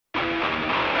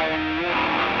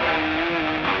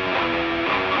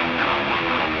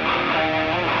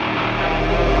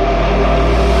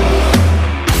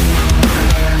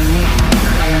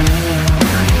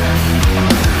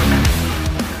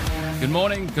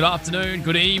good afternoon,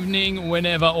 good evening,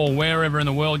 whenever or wherever in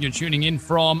the world you're tuning in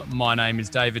from. My name is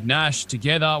David Nash.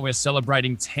 Together, we're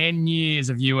celebrating 10 years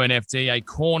of UNFD, a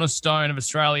cornerstone of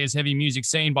Australia's heavy music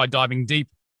scene, by diving deep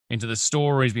into the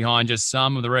stories behind just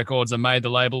some of the records that made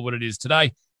the label what it is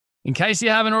today. In case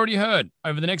you haven't already heard,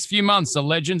 over the next few months, the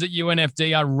legends at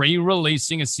UNFD are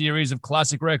re-releasing a series of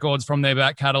classic records from their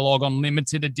back catalogue on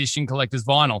limited edition collector's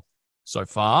vinyl. So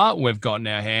far, we've gotten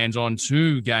our hands on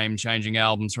two game-changing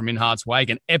albums from In Heart's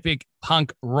Wake, an epic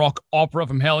punk rock opera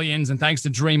from Hellions, and thanks to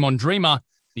Dream on Dreamer,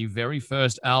 the very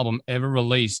first album ever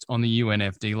released on the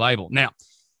UNFD label. Now,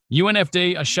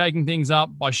 UNFD are shaking things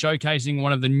up by showcasing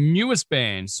one of the newest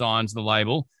bands signed to the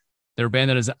label. They're a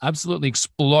band that has absolutely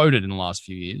exploded in the last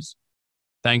few years,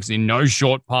 thanks in no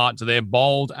short part to their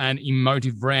bold and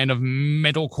emotive brand of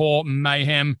metalcore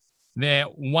mayhem, their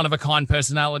one-of-a-kind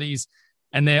personalities,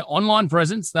 and their online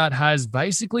presence that has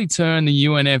basically turned the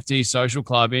UNFD social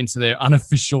club into their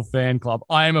unofficial fan club.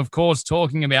 I am, of course,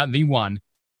 talking about the one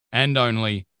and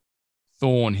only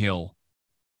Thornhill.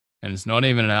 And it's not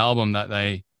even an album that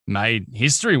they made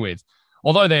history with.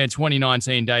 Although their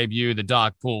 2019 debut, The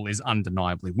Dark Pool, is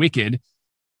undeniably wicked,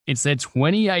 it's their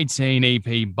 2018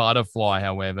 EP, Butterfly,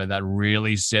 however, that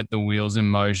really set the wheels in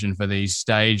motion for these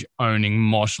stage-owning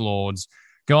mosh lords.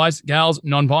 Guys, gals,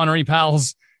 non-binary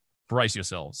pals, brace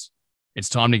yourselves. It's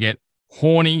time to get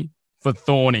horny for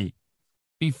Thorny.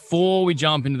 Before we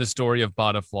jump into the story of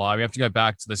Butterfly, we have to go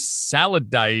back to the salad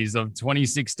days of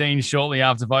 2016, shortly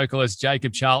after vocalist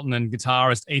Jacob Charlton and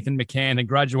guitarist Ethan McCann had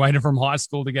graduated from high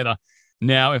school together.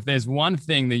 Now, if there's one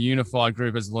thing the unified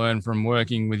group has learned from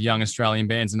working with young Australian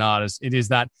bands and artists, it is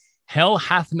that hell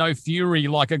hath no fury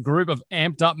like a group of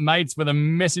amped up mates with a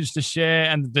message to share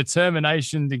and the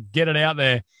determination to get it out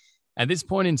there. At this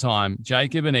point in time,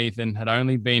 Jacob and Ethan had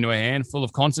only been to a handful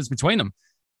of concerts between them.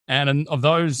 And of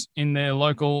those in their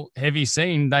local heavy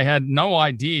scene, they had no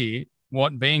idea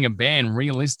what being a band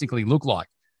realistically looked like.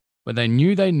 But they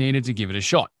knew they needed to give it a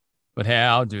shot. But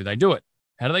how do they do it?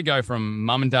 How do they go from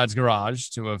mum and dad's garage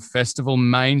to a festival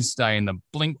mainstay in the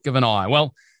blink of an eye?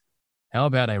 Well, how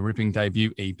about a ripping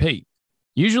debut EP?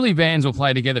 Usually bands will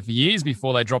play together for years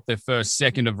before they drop their first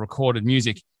second of recorded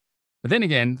music. But then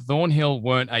again, Thornhill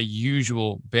weren't a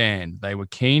usual band. They were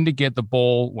keen to get the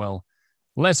ball, well,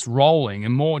 less rolling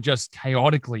and more just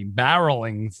chaotically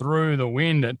barreling through the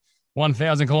wind at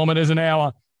 1,000 kilometers an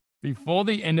hour. Before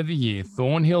the end of the year,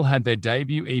 Thornhill had their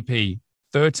debut EP,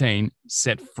 13,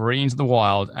 set free into the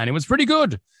wild, and it was pretty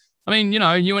good. I mean, you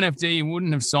know, UNFD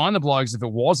wouldn't have signed the blokes if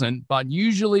it wasn't, but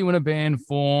usually when a band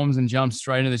forms and jumps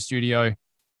straight into the studio,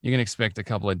 you can expect a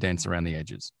couple of dents around the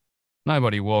edges.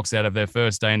 Nobody walks out of their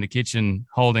first day in the kitchen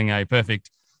holding a perfect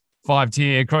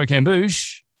 5-tier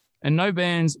croquembouche, and no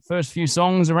band's first few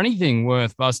songs are anything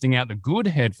worth busting out the good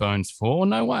headphones for,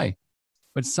 no way.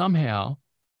 But somehow,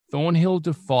 Thornhill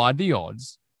defied the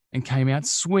odds and came out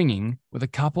swinging with a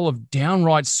couple of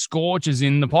downright scorchers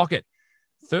in the pocket.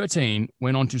 13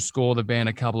 went on to score the band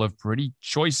a couple of pretty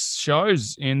choice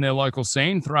shows in their local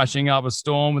scene, thrashing up a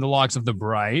storm with the likes of The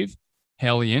Brave,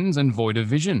 Hellions, and Void of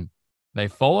Vision. They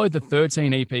followed the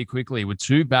 13 EP quickly with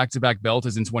two back-to-back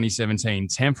belters in 2017,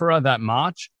 Tempera that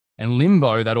March and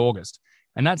Limbo that August.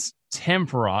 And that's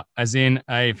tempera as in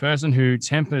a person who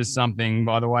tempers something,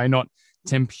 by the way, not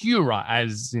tempura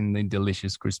as in the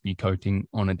delicious crispy coating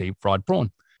on a deep-fried prawn.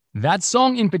 That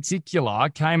song in particular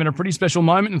came at a pretty special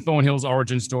moment in Thornhill's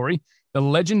origin story. The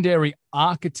legendary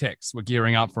Architects were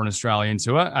gearing up for an Australian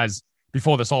tour, as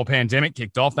before this whole pandemic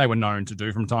kicked off, they were known to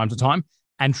do from time to time.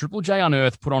 And Triple J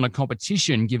Unearthed put on a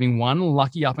competition giving one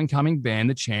lucky up-and-coming band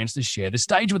the chance to share the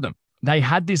stage with them. They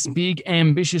had this big,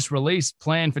 ambitious release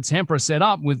planned for Tempera set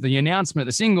up with the announcement,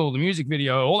 the single, the music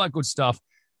video, all that good stuff,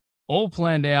 all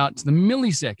planned out to the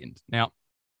millisecond. Now,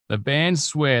 the band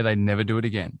swear they'd never do it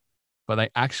again, but they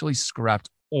actually scrapped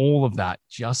all of that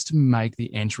just to make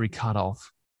the entry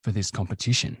cutoff for this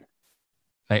competition.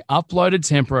 They uploaded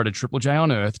Tempera to Triple J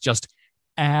Unearthed just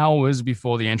hours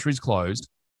before the entries closed,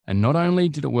 and not only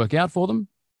did it work out for them,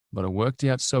 but it worked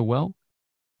out so well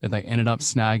that they ended up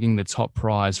snagging the top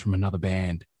prize from another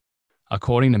band.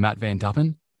 According to Matt Van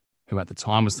Duppen, who at the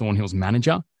time was Thornhill's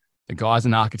manager, the guys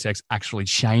in Architects actually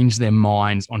changed their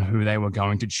minds on who they were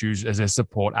going to choose as their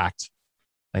support act.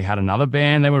 They had another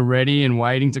band they were ready and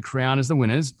waiting to crown as the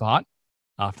winners, but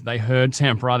after they heard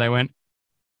Tempera, they went,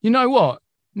 you know what?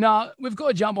 Nah, we've got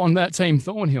to jump on that team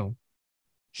Thornhill.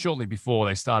 Shortly before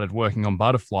they started working on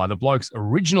Butterfly, the bloke's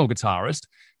original guitarist,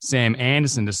 Sam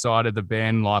Anderson, decided the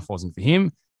band life wasn't for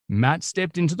him. Matt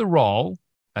stepped into the role,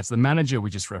 that's the manager we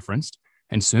just referenced,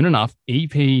 and soon enough,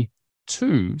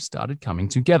 EP2 started coming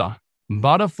together.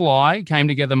 Butterfly came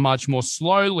together much more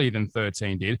slowly than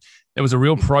 13 did. There was a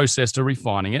real process to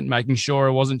refining it, making sure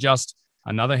it wasn't just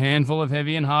another handful of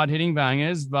heavy and hard-hitting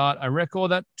bangers, but a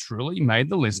record that truly made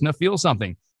the listener feel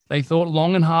something. They thought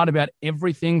long and hard about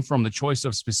everything from the choice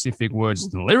of specific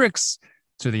words and lyrics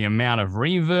to the amount of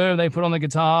reverb they put on the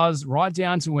guitars, right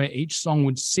down to where each song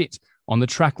would sit on the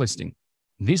track listing.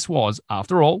 This was,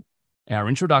 after all, our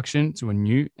introduction to a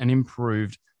new and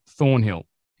improved Thornhill.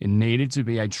 It needed to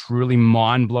be a truly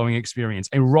mind-blowing experience,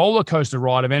 a roller coaster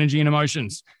ride of energy and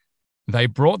emotions. They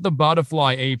brought the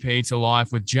Butterfly EP to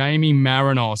life with Jamie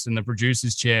Marinos in the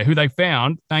producer's chair, who they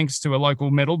found thanks to a local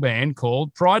metal band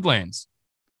called Pridelands.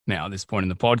 Now, at this point in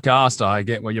the podcast, I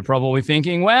get what you're probably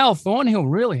thinking. Well, Thornhill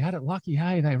really had it lucky.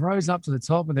 Hey, they rose up to the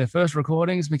top with their first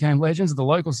recordings, became legends of the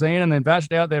local scene, and then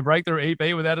bashed out their breakthrough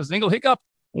EP without a single hiccup.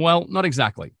 Well, not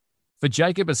exactly. For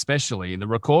Jacob especially, the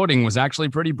recording was actually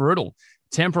pretty brutal.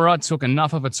 Tempera took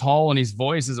enough of a toll on his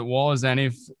voice as it was, and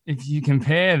if you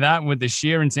compare that with the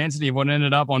sheer intensity of what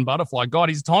ended up on Butterfly, God,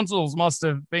 his tonsils must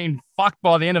have been fucked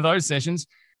by the end of those sessions.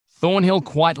 Thornhill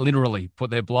quite literally put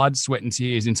their blood, sweat, and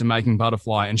tears into making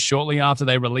Butterfly, and shortly after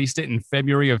they released it in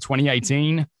February of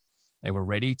 2018, they were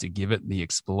ready to give it the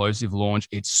explosive launch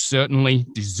it certainly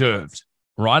deserved.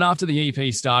 Right after the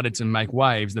EP started to make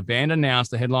waves, the band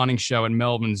announced the headlining show at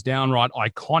Melbourne's downright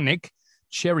iconic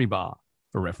Cherry Bar.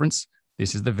 For reference,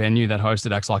 this is the venue that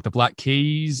hosted acts like the Black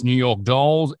Keys, New York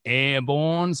Dolls,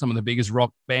 Airborne, some of the biggest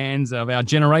rock bands of our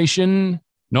generation.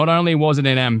 Not only was it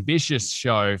an ambitious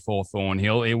show for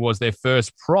Thornhill, it was their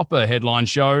first proper headline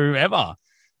show ever.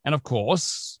 And of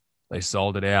course, they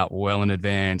sold it out well in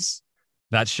advance.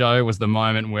 That show was the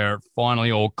moment where it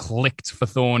finally all clicked for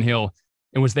Thornhill.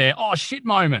 It was their oh shit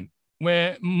moment,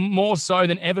 where more so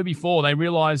than ever before, they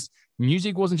realized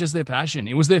music wasn't just their passion,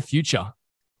 it was their future.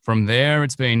 From there,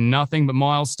 it's been nothing but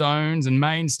milestones and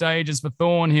main stages for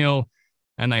Thornhill,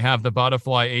 and they have the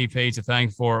Butterfly EP to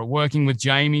thank for it. Working with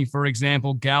Jamie, for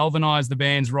example, galvanized the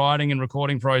band's writing and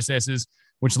recording processes,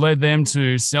 which led them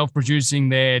to self-producing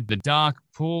The Dark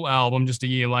Pool album just a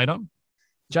year later.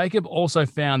 Jacob also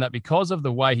found that because of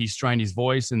the way he strained his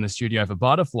voice in the studio for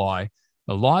Butterfly,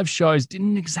 the live shows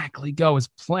didn't exactly go as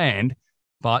planned,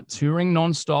 but touring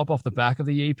non-stop off the back of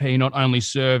the EP not only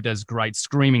served as great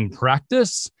screaming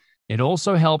practice, it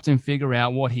also helped him figure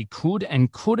out what he could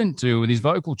and couldn't do with his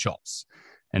vocal chops.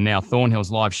 And now Thornhill's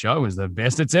live show is the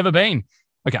best it's ever been.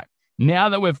 Okay, now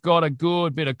that we've got a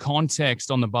good bit of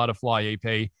context on the Butterfly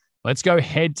EP, let's go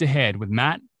head-to-head with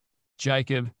Matt,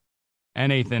 Jacob,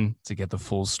 and Ethan to get the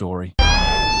full story.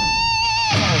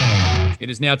 It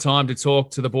is now time to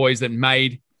talk to the boys that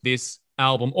made this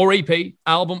album or EP,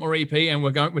 and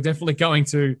we're definitely going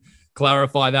to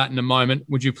clarify that in a moment.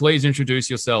 Would you please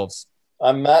introduce yourselves?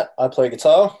 I'm Matt. I play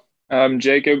guitar. I'm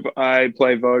Jacob. I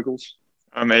play vocals.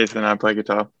 I'm Ethan. I play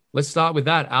guitar. Let's start with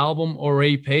that album or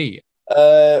EP.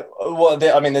 There's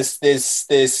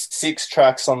 6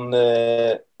 tracks on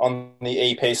the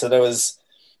EP. So there was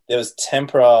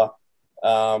Tempera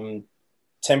and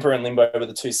Limbo were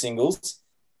the 2 singles,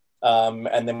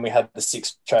 and then we had the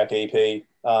 6-track EP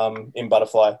in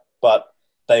Butterfly. But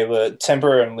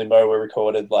Tempera and Limbo were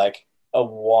recorded like a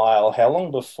while. How long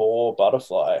before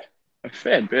Butterfly? A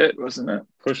fair bit, wasn't it?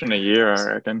 Pushing a year,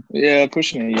 I reckon. Yeah,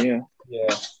 pushing a year.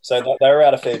 Yeah, so they were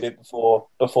out a fair bit before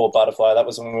Butterfly. That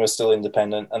was when we were still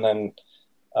independent, and then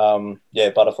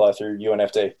Butterfly through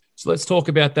UNFD. So let's talk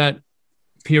about that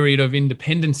period of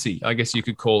independency, I guess you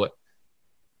could call it.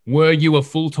 Were you a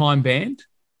full-time band?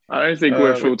 I don't think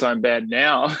we're a full-time band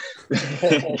now.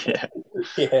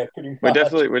 Yeah, pretty much. We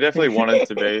definitely wanted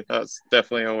to be. That's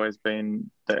definitely always been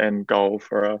the end goal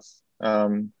for us.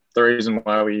 The reason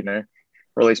why we,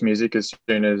 released music as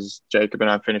soon as Jacob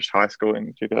and I finished high school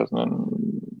in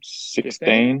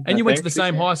 2016. And you went to the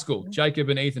same high school, Jacob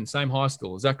and Ethan, same high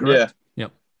school. Is that correct? Yeah.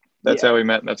 Yep. That's how we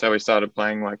met. That's how we started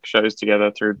playing like shows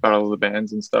together through Battle of the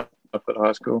Bands and stuff up at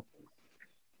high school.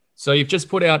 So you've just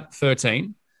put out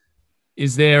 13.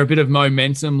 Is there a bit of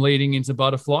momentum leading into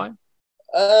Butterfly?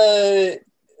 Yeah,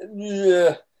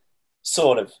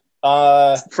 sort of.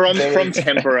 From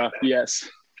Tempera, yes.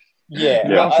 Yeah,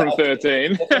 not from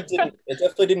 13. It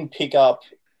definitely didn't pick up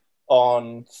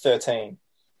on 13.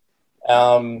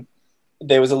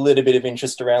 There was a little bit of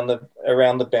interest around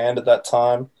the band at that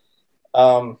time,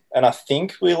 and I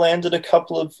think we landed a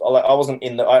couple of. I wasn't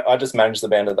in I just managed the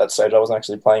band at that stage. I wasn't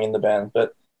actually playing in the band,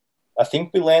 but I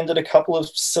think we landed a couple of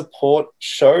support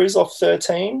shows off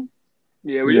 13.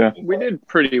 Yeah, we did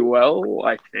pretty well,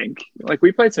 I think. Like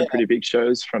we played some pretty big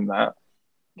shows from that.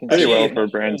 Pretty well for a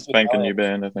brand spanking new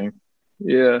band, I think.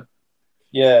 Yeah.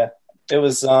 Yeah. It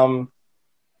was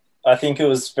I think it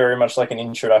was very much like an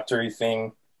introductory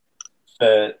thing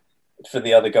for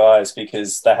the other guys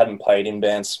because they hadn't played in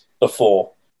bands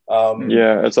before.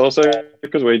 Yeah, it's also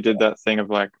because we did that thing of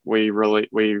like we wrote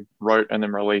and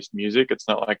then released music. It's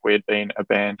not like we had been a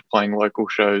band playing local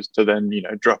shows to then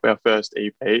drop our first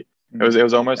EP. It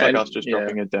was almost like us just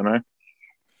dropping a demo.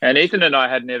 And Ethan and I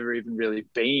had never even really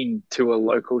been to a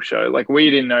local show. Like we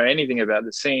didn't know anything about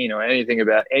the scene or anything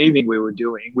about anything we were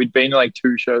doing. We'd been to like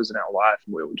 2 shows in our life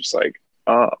and we were just like,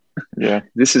 oh, yeah,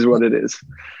 this is what it is.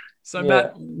 So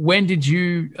Matt, when did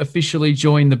you officially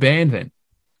join the band then?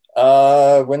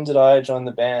 When did I join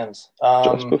the band?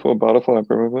 Just before Butterfly,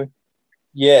 probably.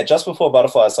 Yeah, just before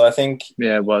Butterfly. So I think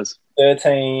it was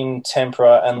 13,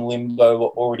 Tempera, and Limbo were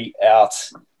already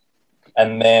out,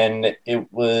 and then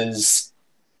it was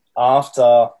after.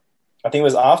 I think it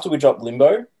was after we dropped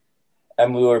Limbo,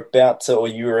 and we were about to, or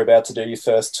you were about to do your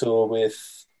first tour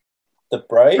with the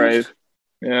Brave.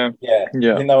 Yeah.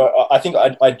 Even though I think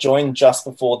I joined just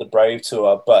before the Brave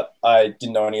tour, but I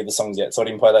didn't know any of the songs yet, so I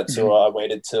didn't play that tour. I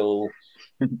waited till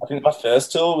I think my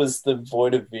first tour was the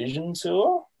Void of Vision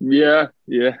tour. Yeah.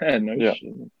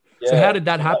 So how did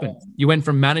that happen? You went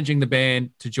from managing the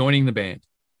band to joining the band.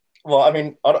 Well, I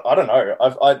mean, I don't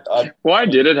know. Why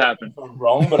did it happen? I'm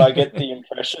wrong, but I get the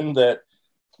impression that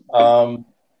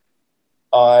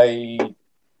I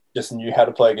just knew how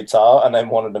to play guitar and then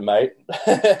wanted a mate.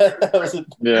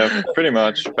 Yeah, pretty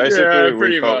much. Basically,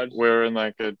 we felt we were in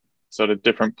like a sort of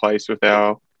different place with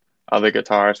our other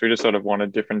guitarists. We just sort of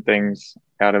wanted different things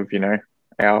out of,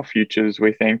 our futures,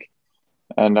 we think.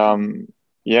 And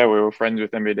we were friends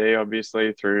with MBD,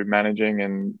 obviously, through managing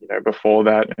and, before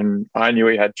that. And I knew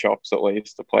he had chops at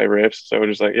least to play riffs. So we're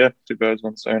just like, 2 birds,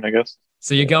 1 stone, I guess.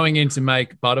 So you're going in to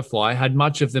make Butterfly. Had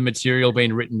much of the material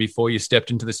been written before you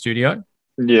stepped into the studio?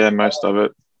 Yeah, most of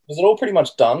it. Was it all pretty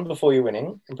much done before you went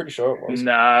in? I'm pretty sure it was.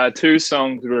 Nah, 2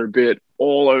 songs were a bit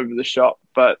all over the shop,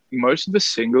 but most of the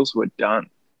singles were done,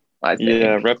 I think.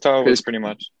 Yeah, Reptile was pretty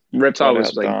much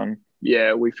done.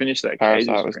 Yeah, we finished that.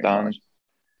 Parasite was done. Much.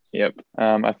 Yep.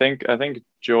 I think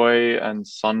Joy and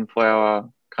Sunflower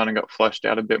kind of got fleshed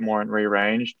out a bit more and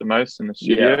rearranged the most in the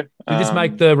studio. Did this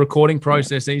make the recording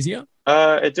process easier?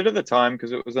 It did at the time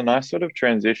because it was a nice sort of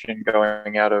transition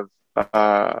going out of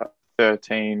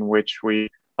 13, which we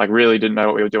really didn't know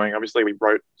what we were doing. Obviously, we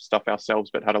wrote stuff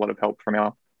ourselves, but had a lot of help from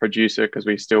our producer because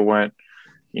we still weren't,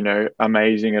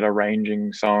 amazing at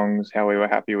arranging songs, how we were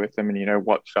happy with them, and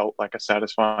what felt like a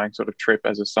satisfying sort of trip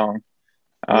as a song.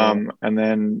 And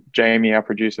then Jamie, our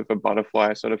producer for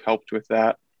Butterfly, sort of helped with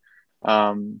that,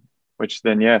 which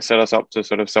then set us up to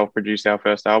sort of self-produce our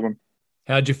first album.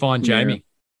 How'd you find Jamie?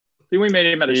 Did we meet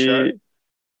him at a show?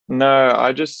 No,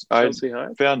 I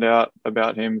found out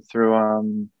about him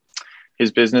through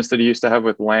his business that he used to have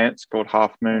with Lance called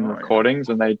Half Moon Recordings,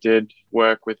 and they did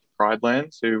work with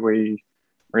Pridelands, who we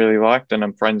really liked and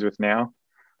I'm friends with now.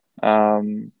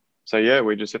 So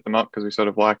we just hit them up because we sort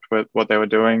of liked what they were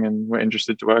doing and were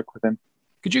interested to work with him.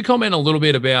 Could you comment a little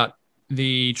bit about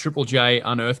the Triple J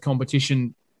Unearthed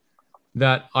competition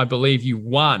that I believe you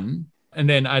won, and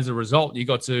then as a result you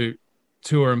got to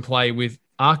tour and play with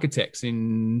Architects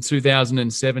in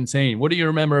 2017. What do you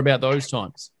remember about those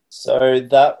times? So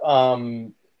that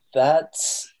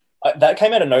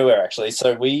came out of nowhere, actually.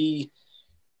 So we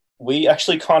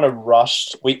actually kind of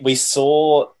rushed. We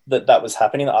saw that was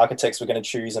happening. The Architects were going to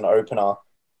choose an opener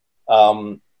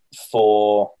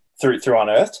through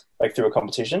Unearthed, like through a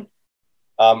competition.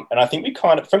 And I think we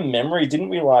kind of, from memory, didn't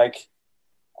we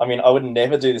I would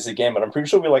never do this again, but I'm pretty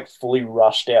sure we fully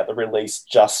rushed out the release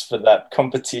just for that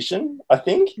competition, I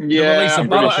think. Yeah, I'm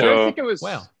pretty sure. I think it was...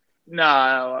 Wow.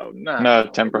 No,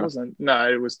 Tempera.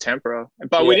 It was Tempera.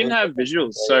 But we didn't have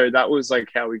visuals, so that was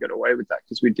how we got away with that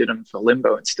because we did them for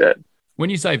Limbo instead.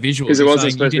 When you say visuals, you're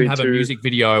saying you didn't have a music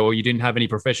video or you didn't have any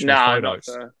professional photos?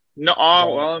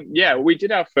 We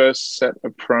did our first set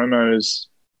of promos.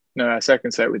 No, our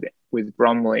second set with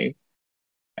Bromley.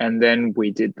 And then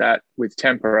we did that with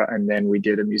Tempera, and then we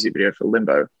did a music video for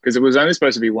Limbo because it was only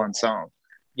supposed to be 1 song.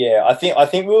 Yeah, I think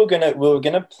we were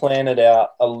gonna plan it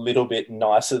out a little bit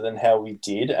nicer than how we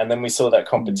did, and then we saw that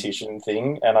competition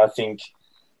thing, and I think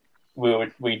we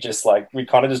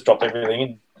kind of just dropped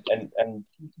everything and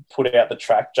put out the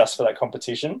track just for that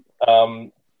competition.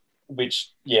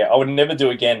 Which I would never do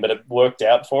again, but it worked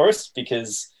out for us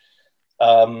because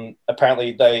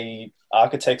apparently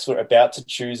Architects were about to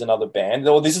choose another band.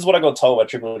 Well, this is what I got told by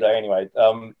Triple J anyway.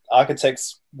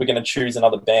 Architects were going to choose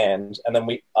another band, and then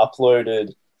we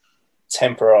uploaded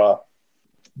Tempera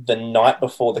the night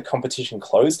before the competition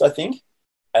closed, I think,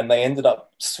 and they ended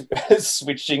up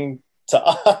switching to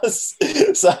us.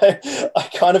 So I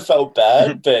kind of felt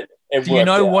bad, but it Do you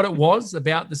know worked what out. it was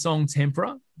about the song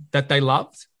Tempera that they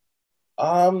loved?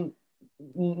 No,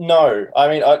 I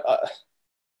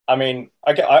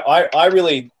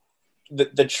really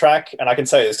the track, and I can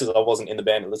say this because I wasn't in the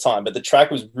band at the time, but the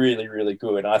track was really, really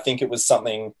good, and I think it was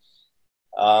something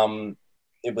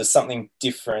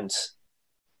different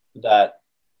that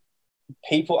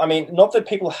people, I mean, not that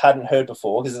people hadn't heard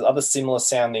before, because there's other similar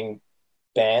sounding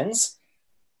bands,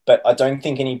 but I don't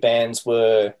think any bands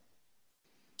were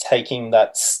taking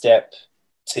that step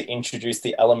to introduce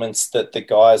the elements that the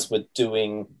guys were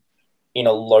doing in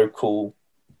a local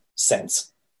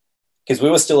sense. Because we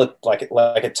were still like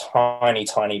a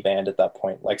tiny band at that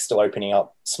point, like still opening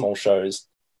up small shows.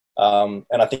 And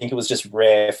I think it was just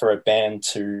rare for a band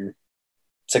to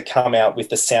come out with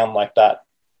the sound like that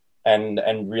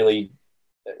and really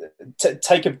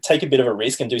take a bit of a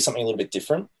risk and do something a little bit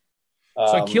different.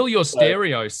 So Kill Your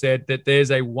Stereo said that there's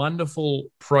a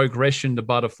wonderful progression to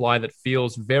Butterfly that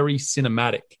feels very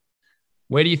cinematic.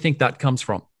 Where do you think that comes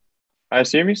from? I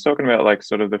assume he's talking about like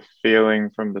sort of the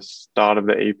feeling from the start of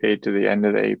the EP to the end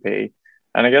of the EP.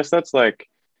 And I guess that's like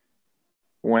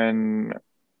when...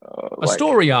 a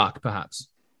story arc, perhaps.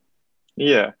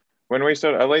 Yeah. When we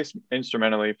sort of, at least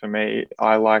instrumentally for me,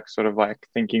 I like sort of like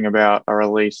thinking about a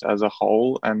release as a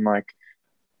whole, and like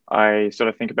I sort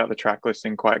of think about the track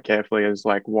listing quite carefully as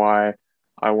like why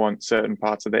I want certain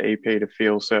parts of the EP to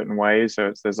feel certain ways.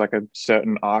 So there's like a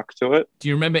certain arc to it. Do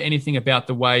you remember anything about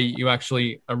the way you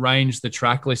actually arranged the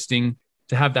track listing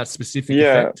to have that specific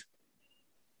Yeah. effect?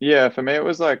 Yeah, for me it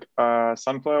was like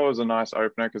Sunflower was a nice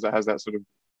opener because it has that sort of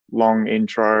long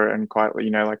intro and quite, you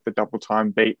know, like the double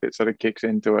time beat that sort of kicks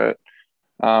into it.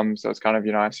 So it's kind of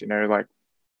nice, you know, like,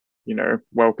 you know,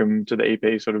 welcome to the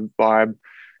EP sort of vibe.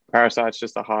 Parasite's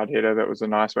just a hard hitter that was a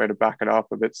nice way to back it up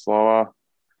a bit slower.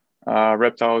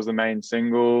 Reptile was the main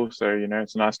single, so you know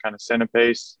it's a nice kind of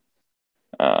centerpiece.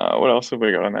 What else have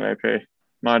we got on that EP?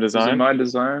 My Design. My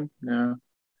Design, yeah.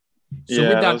 So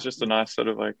Yeah, that was just a nice sort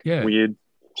of like weird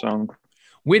song.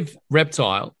 With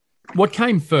Reptile, what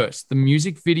came first? The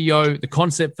music video, the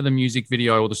concept for the music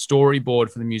video, or the storyboard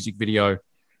for the music video,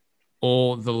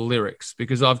 or the lyrics?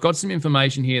 Because I've got some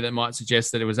information here that might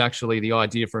suggest that it was actually the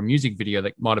idea for a music video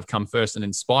that might have come first and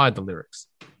inspired the lyrics.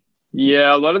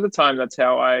 Yeah, a lot of the time that's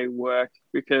how I work,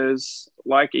 because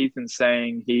like Ethan's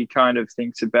saying, he kind of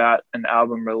thinks about an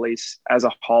album release as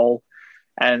a whole.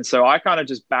 And so I kind of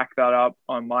just back that up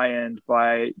on my end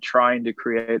by trying to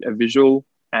create a visual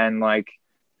and like,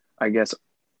 I guess,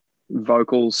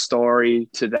 vocal story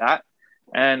to that.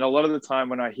 And a lot of the time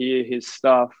when I hear his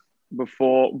stuff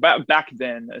before, back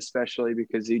then, especially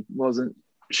because he wasn't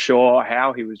sure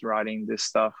how he was writing this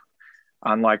stuff,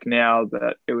 unlike now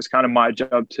that it was kind of my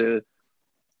job to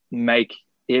make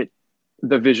it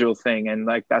the visual thing. And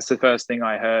like, that's the first thing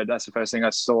I heard. That's the first thing I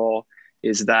saw,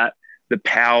 is that the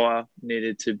power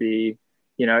needed to be,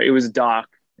 you know, it was dark.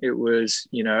 It was,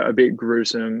 you know, a bit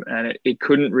gruesome, and it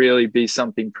couldn't really be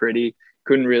something pretty,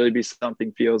 couldn't really be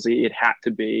something feelsy. It had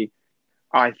to be,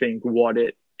 I think, what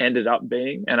it ended up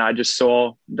being. And I just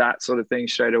saw that sort of thing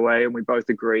straight away, and we both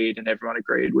agreed, and everyone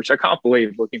agreed, which I can't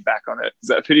believe looking back on it,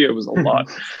 because that video was a lot.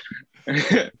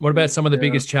 What about some of the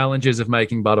biggest challenges of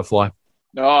making Butterfly?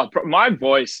 Oh, my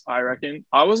voice, I reckon.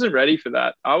 I wasn't ready for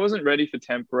that. I wasn't ready for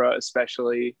Tempera,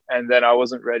 especially. And then I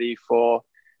wasn't ready for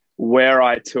where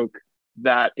I took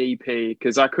that EP,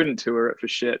 because I couldn't tour it for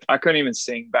shit. I couldn't even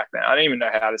sing back then. I didn't even know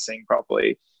how to sing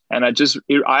properly. And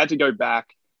I had to go back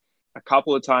a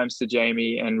couple of times to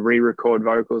Jamie and re-record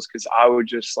vocals, because I would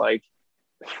just like,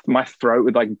 my throat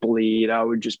would like bleed. I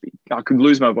could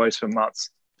lose my voice for months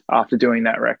after doing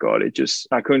that record.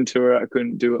 I couldn't tour it. I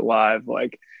couldn't do it live.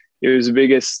 Like, it was the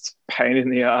biggest pain in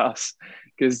the ass,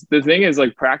 because the thing is,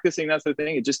 like, practicing, that's the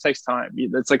thing. It just takes time.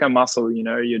 It's like a muscle, you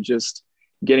know, you're just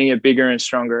getting it bigger and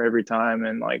stronger every time.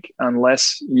 And like,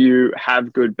 unless you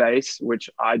have good bass, which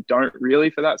I don't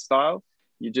really for that style,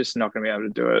 you're just not going to be able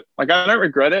to do it. Like, I don't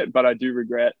regret it, but I do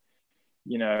regret,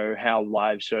 you know, how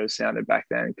live shows sounded back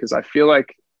then. Because I feel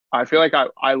like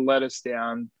I let us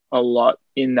down a lot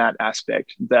in that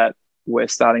aspect, that we're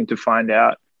starting to find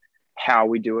out how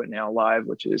we do it now live,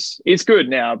 which is, it's good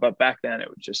now, but back then it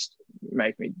would just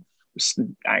make me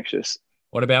anxious.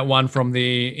 What about one from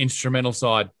the instrumental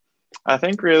side? I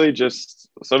think really just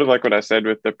sort of like what I said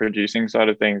with the producing side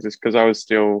of things, is because I was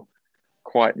still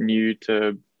quite new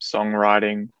to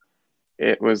songwriting.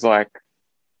 It was like,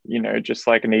 you know, just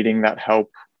like needing that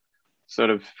help sort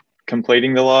of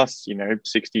completing the last, you know,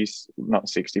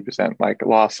 60%, like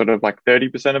last sort of like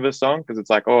 30% of a song. Because it's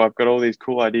like, oh, I've got all these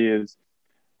cool ideas,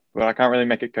 but I can't really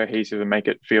make it cohesive and make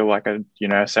it feel like a,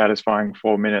 a satisfying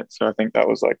 4 minutes. So I think that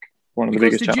was like one of the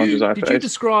biggest challenges I faced. Did you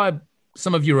describe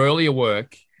some of your earlier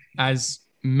work as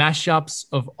mashups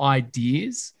of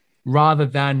ideas rather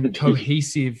than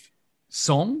cohesive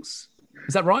songs?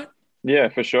 Is that right? Yeah,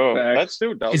 for sure. That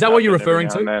still does. Is that what you're referring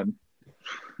to?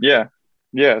 Yeah.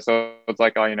 Yeah. So it's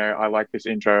like, I like this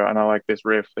intro and I like this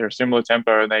riff. They're a similar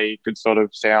tempo and they could sort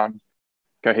of sound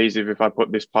cohesive if I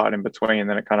put this part in between,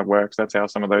 then it kind of works. That's how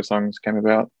some of those songs came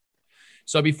about.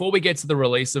 So before we get to the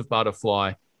release of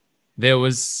Butterfly, there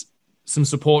was some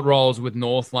support roles with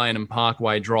North Lane and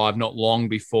Parkway Drive not long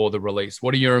before the release.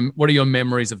 What are your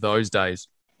memories of those days?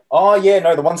 Oh yeah,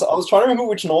 no, the ones I was trying to remember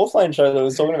which North Lane show that I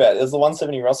was talking about. It was the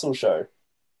 170 Russell show.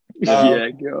 Yeah,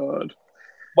 God.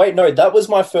 Wait, no, that was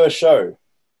my first show.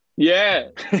 Yeah,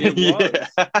 it was.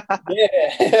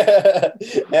 Yeah.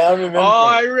 Now I remember. Oh,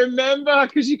 I remember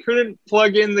because you couldn't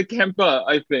plug in the Kemper,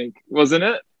 I think, wasn't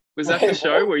it? Was that the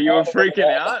show where you were freaking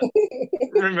out?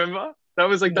 Remember? That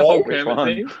was like the whole Kermit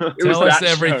thing. Tell us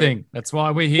everything. Show. That's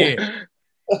why we're here.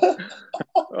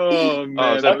 Oh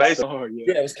man! So basically,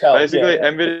 it was Cal. Basically,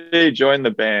 MVD joined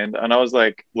the band, and I was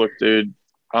like, "Look, dude,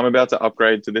 I'm about to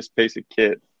upgrade to this piece of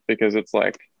kit because it's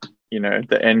like,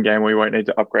 the end game. We won't need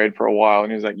to upgrade for a while."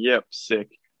 And he was like, "Yep, sick."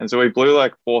 And so we blew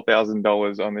like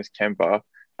 $4,000 on this Kemper,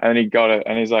 and he got it,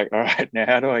 and he's like, "All right, now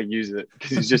how do I use it?"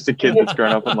 Because he's just a kid that's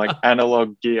grown up on like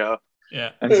analog gear.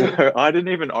 Yeah. And so I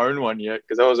didn't even own one yet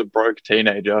because I was a broke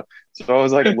teenager. So I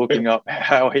was like looking up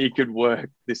how he could work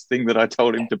this thing that I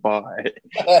told him to buy.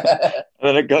 And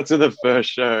then it got to the first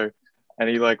show and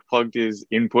he like plugged his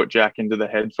input jack into the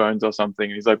headphones or something.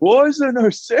 And he's like, "Why is there no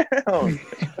sound?"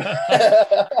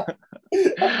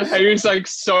 And he was like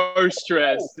so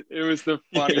stressed. It was the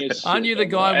funniest. Aren't you the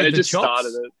guy with and the it just chops?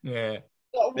 started it. Yeah.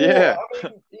 Oh, yeah.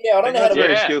 I don't know how to where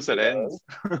work his skill set ends.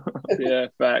 Yeah,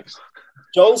 facts.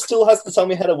 Joel still has to tell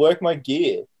me how to work my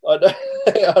gear. I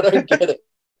don't get it.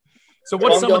 So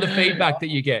what's some of the feedback that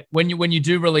you get when you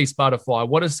do release Butterfly?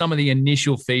 What is some of the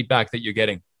initial feedback that you're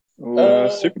getting?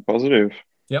 Super positive.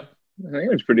 Yep. I think it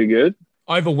was pretty good.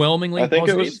 Overwhelmingly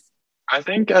positive? I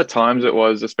think at times it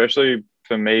was, especially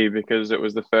for me, because it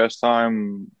was the first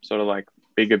time sort of like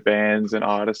bigger bands and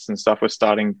artists and stuff were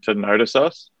starting to notice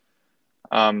us.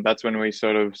 That's when we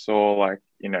sort of saw like,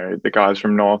 the guys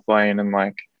from North Lane and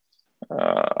like,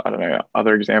 I don't know,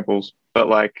 other examples, but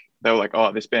like they were like,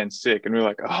 "Oh, this band's sick," and we were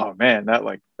like, "Oh man,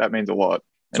 that means a lot."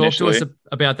 Talk to us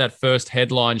about that first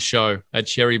headline show at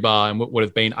Cherry Bar and what would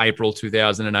have been April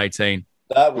 2018.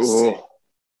 That was sick.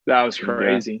 That was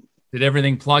crazy. Did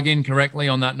everything plug in correctly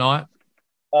on that night?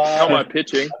 How am I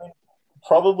pitching?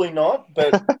 Probably not,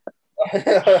 but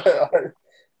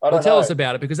tell us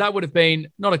about it, because that would have been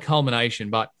not a culmination,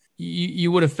 but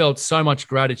you would have felt so much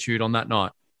gratitude on that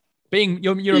night.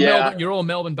 You're all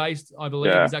Melbourne based, I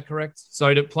believe. Yeah. Is that correct?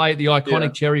 So to play at the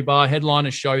iconic Cherry Bar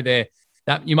headliner show there,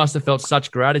 that you must have felt such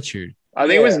gratitude. I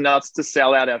think it was nuts to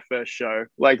sell out our first show.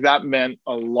 Like that meant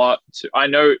a lot to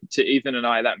Ethan and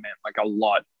I, that meant like a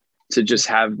lot to just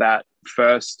have that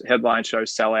first headline show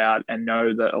sell out and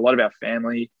know that a lot of our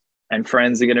family and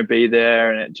friends are going to be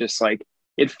there. And it just like,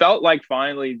 it felt like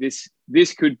finally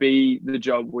this could be the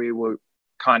job we were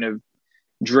kind of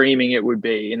dreaming it would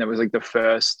be. And it was like the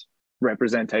first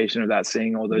representation of that,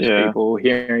 seeing all those people,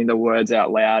 hearing the words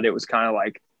out loud. It was kind of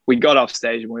like we got off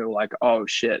stage and we were like, "Oh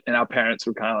shit," and our parents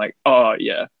were kind of like, "Oh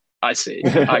yeah, I see,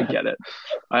 I get it,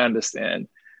 I understand."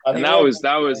 And that was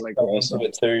like awesome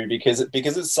too, because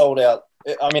it sold out.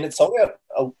 I mean, it sold out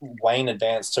way in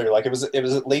advance too. Like it was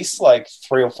at least like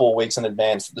 3 or 4 weeks in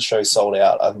advance that the show sold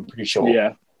out. I'm pretty sure.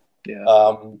 Yeah.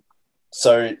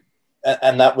 So,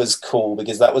 and that was cool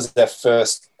because that was their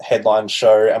first headline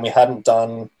show, and we hadn't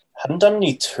done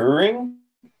any touring.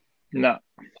 No.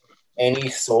 Any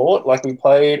sort. Like we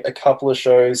played a couple of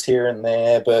shows here and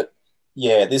there, but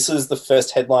yeah, this was the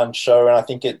first headline show, and I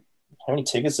think how many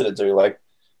tickets did it do? Like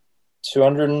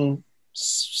 200 and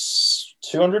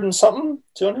something?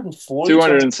 240?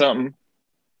 200 and something.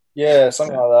 Yeah,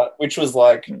 something like that, which was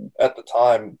like at the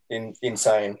time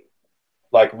insane.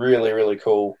 Like really, really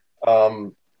cool.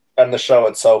 And the show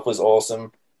itself was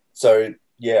awesome. So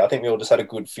yeah, I think we all just had a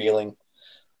good feeling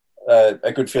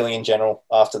in general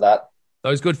after that.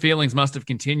 Those good feelings must have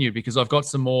continued, because I've got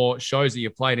some more shows that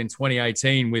you played in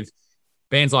 2018 with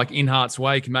bands like In Heart's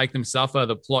Way, Can Make Them Suffer,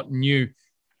 The Plot New.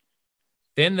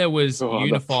 Then there was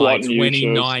Unify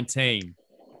 2019.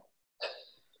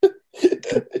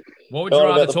 What would you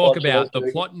rather talk about, The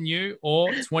Plot New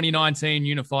or 2019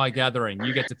 Unify Gathering?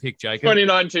 You get to pick, Jacob.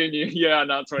 2019,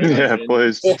 2019. Yeah,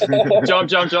 please.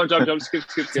 Jump, skip.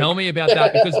 Tell me about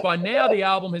that, because by now the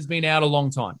album has been out a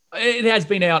long time. It has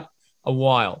been out a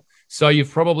while. So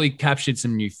you've probably captured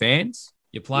some new fans.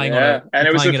 You're playing on a and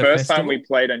it was the first festival. time we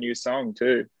played a new song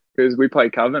too, because we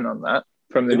played Coven on that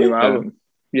from the Did new we? album.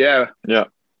 Yeah.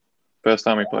 First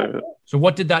time we played it. So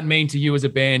what did that mean to you as a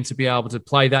band to be able to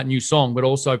play that new song, but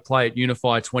also play at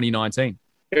Unify 2019?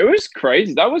 It was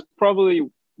crazy. That was probably,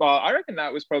 well, I reckon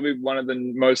that was probably one of the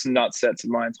most nut sets of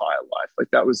my entire life.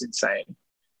 Like, that was insane.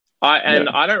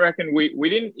 I don't reckon we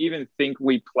didn't even think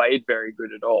we played very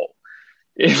good at all.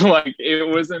 It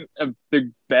wasn't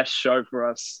the best show for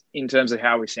us in terms of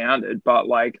how we sounded, but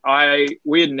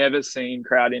we had never seen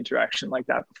crowd interaction like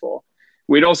that before.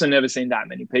 We'd also never seen that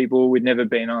many people. We'd never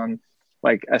been on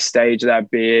like a stage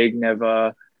that big,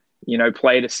 never,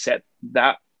 played a set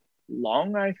that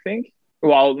long, I think.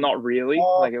 Well, not really.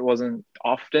 It wasn't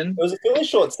often. It was a fairly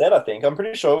short set, I think. I'm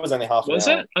pretty sure it was only half an hour. Was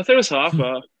it? I thought it was half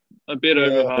a bit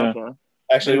over half a.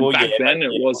 Actually, back then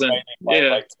it wasn't.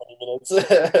 Like 20 minutes.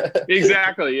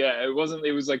 Exactly. Yeah, it wasn't.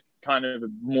 It was like kind of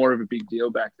more of a big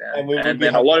deal back then. And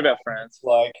then a lot of our friends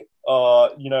I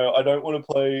don't want to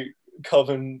play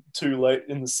Coven too late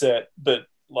in the set, but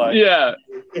really,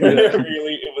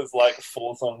 it was like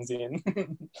 4 songs in.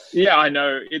 Yeah, I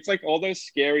know. It's like all those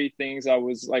scary things I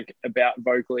was like about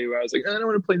vocally, where I was like, I don't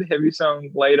want to play the heavy song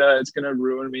later. It's gonna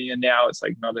ruin me. And now it's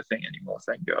like not a thing anymore,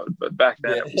 thank God. But back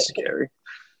then it was scary.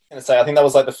 I think that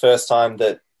was like the first time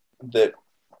that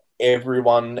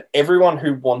everyone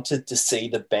who wanted to see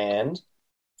the band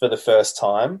for the first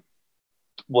time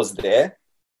was there.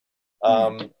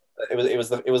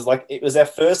 It was our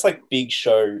first like big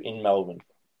show in Melbourne.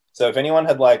 So if anyone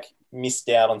had like missed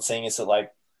out on seeing us at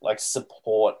like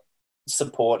support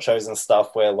shows and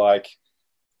stuff where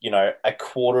a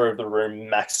quarter of the room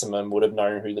maximum would have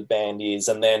known who the band is,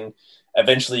 and then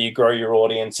eventually you grow your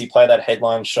audience, you play that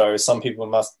headline show. Some people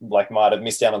might have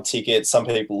missed out on tickets. Some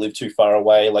people live too far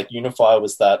away. Like Unify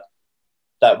was that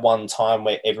one time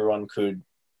where everyone could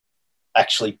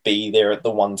actually be there at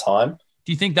the one time.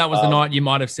 Do you think that was the night you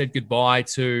might have said goodbye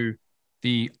to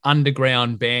the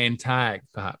underground band tag,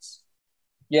 perhaps?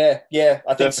 Yeah,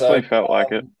 I think so. Definitely felt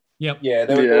like it. Yep. Yeah,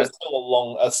 there was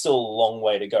still a long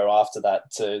way to go after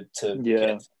that to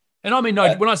get. And I mean,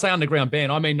 when I say underground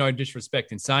band, I mean no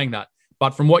disrespect in saying that.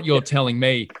 But from what you're telling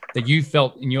me, that you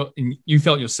felt you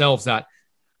felt yourselves that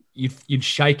you'd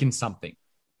shaken something,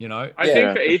 I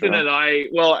think for Ethan and I,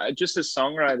 well, just as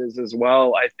songwriters as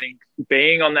well, I think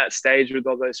being on that stage with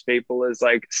all those people is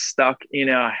like stuck in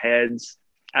our heads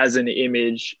as an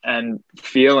image, and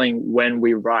feeling when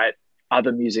we write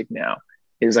other music now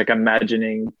is like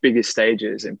imagining bigger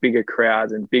stages and bigger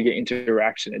crowds and bigger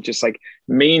interaction. It just like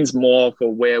means more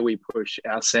for where we push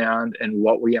our sound and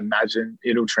what we imagine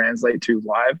it'll translate to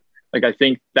live. Like, I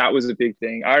think that was a big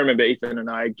thing. I remember Ethan and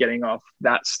I getting off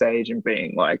that stage and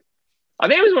being like, I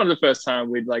think it was one of the first time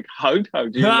we'd like hugged.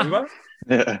 Do you remember?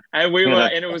 Yeah. And we were,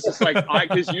 and it was just like,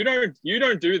 because you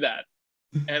don't do that.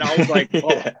 And I was like,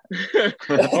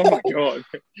 oh my God.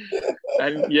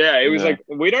 And it was like,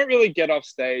 we don't really get off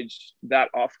stage that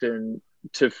often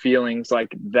to feelings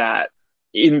like that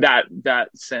in that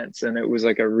sense. And it was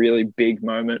like a really big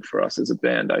moment for us as a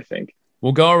band, I think.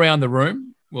 We'll go around the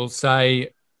room. We'll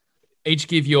say, each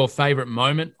give your favorite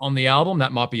moment on the album.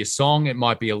 That might be a song. It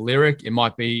might be a lyric. It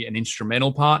might be an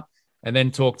instrumental part. And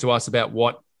then talk to us about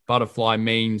what Butterfly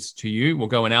means to you. We'll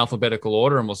go in alphabetical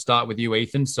order and we'll start with you,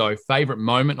 Ethan. So favorite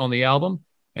moment on the album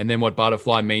and then what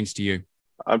Butterfly means to you.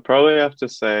 I'd probably have to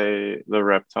say the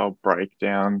Reptile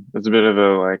breakdown. It's a bit of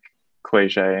a like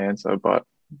cliche answer, but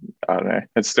I don't know.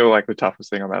 It's still like the toughest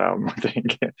thing on that album, I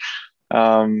think.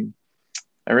 And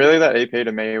really that EP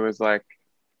to me was like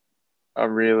a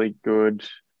really good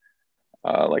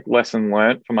like lesson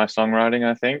learnt for my songwriting,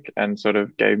 I think, and sort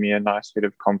of gave me a nice bit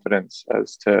of confidence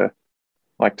as to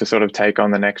sort of take on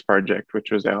the next project,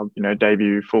 which was our,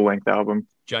 debut full-length album.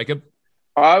 Jacob?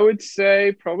 I would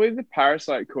say probably the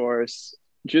Parasite chorus,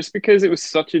 just because it was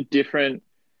such a different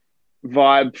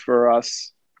vibe for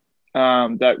us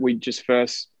that we just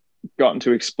first gotten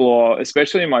to explore,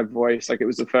 especially in my voice. Like, it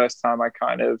was the first time I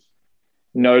kind of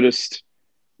noticed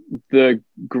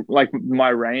my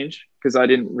range, because I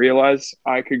didn't realize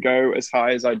I could go as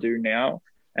high as I do now.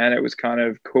 And it was kind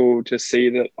of cool to see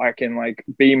that I can like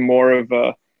be more of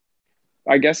a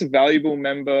valuable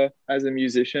member as a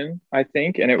musician, I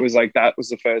think. And it was like, that was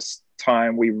the first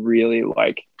time we really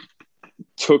like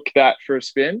took that for a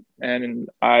spin. And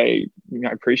I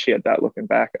appreciate that looking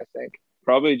back, I think.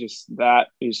 Probably just that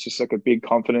is just like a big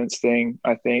confidence thing.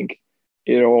 I think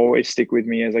it'll always stick with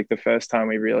me as like the first time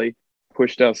we really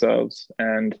pushed ourselves,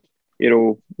 and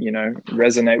it'll,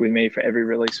 resonate with me for every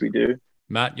release we do.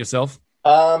 Matt, yourself?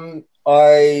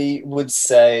 I would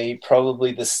say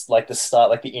probably this, like the start,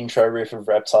 like the intro riff of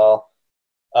Reptile,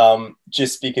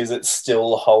 just because it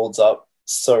still holds up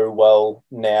so well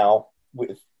now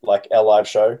with like our live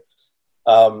show,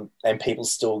 and people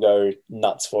still go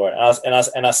nuts for it.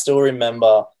 And I still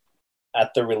remember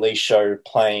at the release show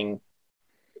playing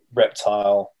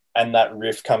Reptile and that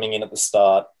riff coming in at the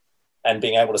start and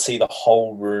being able to see the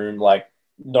whole room, like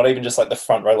not even just like the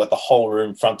front row, like the whole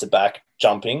room front to back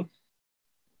jumping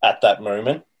at that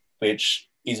moment, which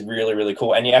is really, really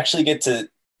cool. And you actually get to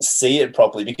see it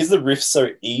properly because the riff's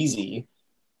so easy.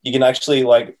 You can actually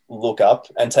like look up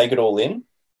and take it all in.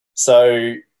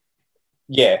 So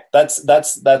yeah, that's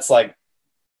like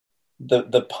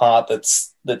the part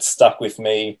that's stuck with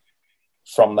me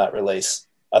from that release,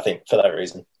 I think, for that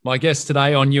reason. My guests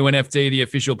today on UNFD, the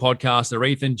official podcast, are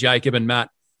Ethan, Jacob, and Matt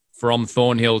from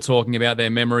Thornhill, talking about their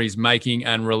memories making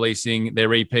and releasing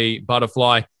their EP,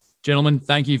 Butterfly. Gentlemen,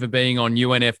 thank you for being on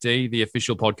UNFD, the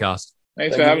official podcast.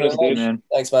 Thanks for having us, dude. Man.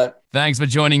 Thanks, mate. Thanks for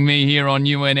joining me here on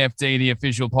UNFD, the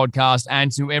official podcast.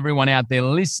 And to everyone out there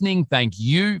listening, thank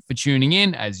you for tuning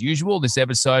in. As usual, this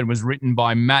episode was written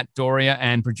by Matt Doria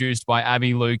and produced by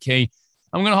Abby Lou Key.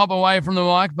 I'm going to hop away from the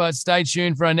mic, but stay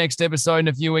tuned for our next episode in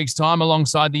a few weeks' time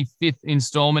alongside the 5th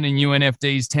installment in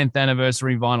UNFD's 10th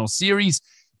anniversary vinyl series.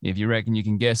 If you reckon you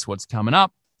can guess what's coming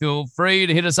up, feel free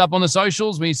to hit us up on the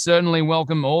socials. We certainly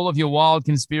welcome all of your wild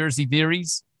conspiracy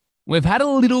theories. We've had a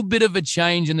little bit of a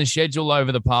change in the schedule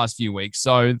over the past few weeks,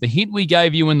 so the hint we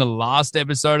gave you in the last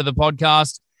episode of the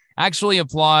podcast actually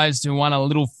applies to one a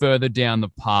little further down the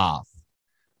path.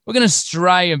 We're going to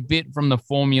stray a bit from the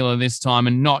formula this time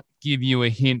and not give you a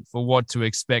hint for what to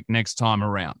expect next time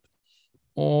around.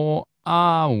 Or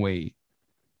are we?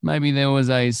 Maybe there was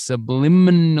a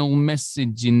subliminal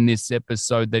message in this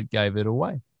episode that gave it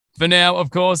away. For now,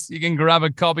 of course, you can grab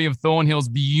a copy of Thornhill's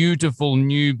beautiful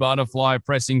new Butterfly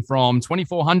pressing from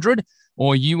 2400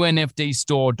 or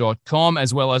unfdstore.com,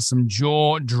 as well as some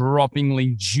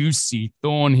jaw-droppingly juicy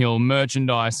Thornhill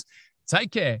merchandise.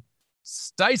 Take care,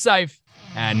 stay safe,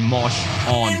 and mosh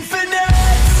on.